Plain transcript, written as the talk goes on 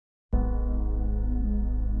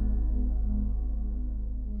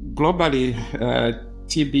Globally,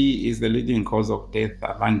 TB is the leading cause of death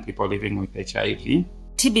among people living with HIV.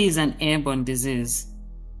 TB is an airborne disease.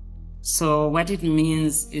 So what it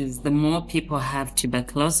means is the more people have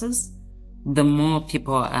tuberculosis, the more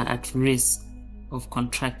people are at risk of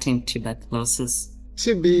contracting tuberculosis.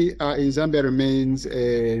 TB in Zambia remains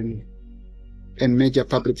a major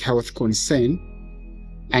public health concern,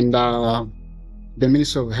 and the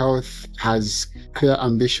Ministry of Health has clear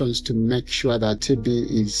ambitions to make sure that TB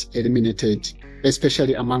is eliminated,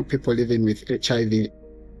 especially among people living with HIV.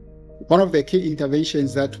 One of the key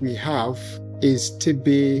interventions that we have is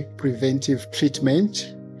TB preventive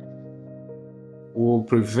treatment. We'll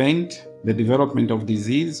prevent the development of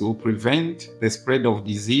disease, will prevent the spread of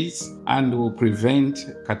disease, and will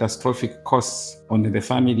prevent catastrophic costs on the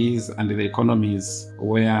families and the economies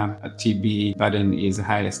where TB burden is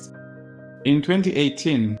highest. In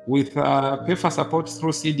 2018, with PEPFAR support through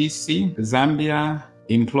CDC, Zambia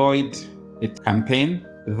employed a campaign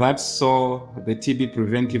that saw the TB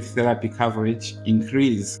preventive therapy coverage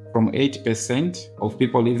increase from 8% of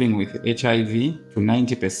people living with HIV to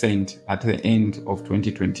 90% at the end of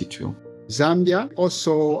 2022. Zambia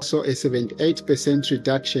also saw a 78%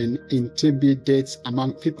 reduction in TB deaths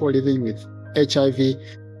among people living with HIV.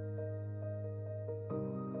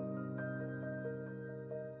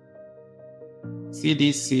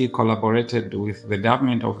 CDC collaborated with the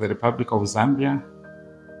Government of the Republic of Zambia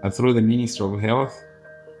through the Ministry of Health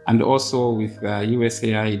and also with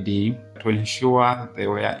USAID to ensure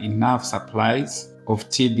there were enough supplies of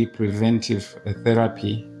TB preventive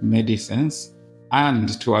therapy medicines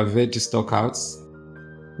and to avert stockouts.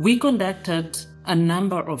 We conducted a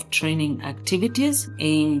number of training activities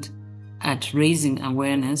aimed at raising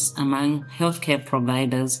awareness among healthcare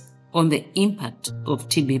providers on the impact of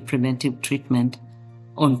TB preventive treatment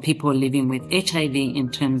on people living with HIV in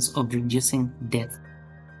terms of reducing death.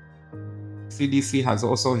 CDC has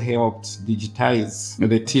also helped digitize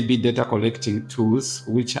the TB data collecting tools,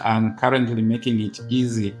 which are currently making it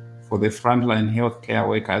easy for the frontline healthcare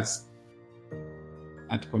workers.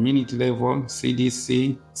 At community level,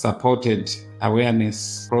 CDC supported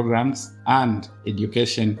awareness programs and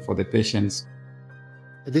education for the patients.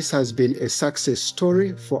 This has been a success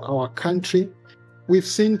story for our country. We've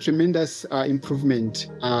seen tremendous improvement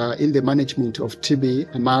in the management of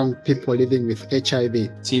TB among people living with HIV.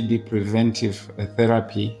 TB preventive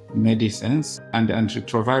therapy medicines and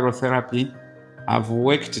antiretroviral therapy have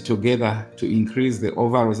worked together to increase the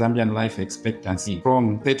overall Zambian life expectancy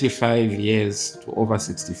from 35 years to over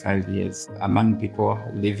 65 years among people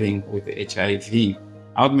living with HIV.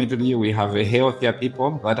 Ultimately, we have a healthier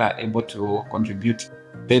people that are able to contribute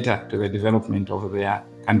better to the development of their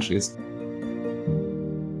countries.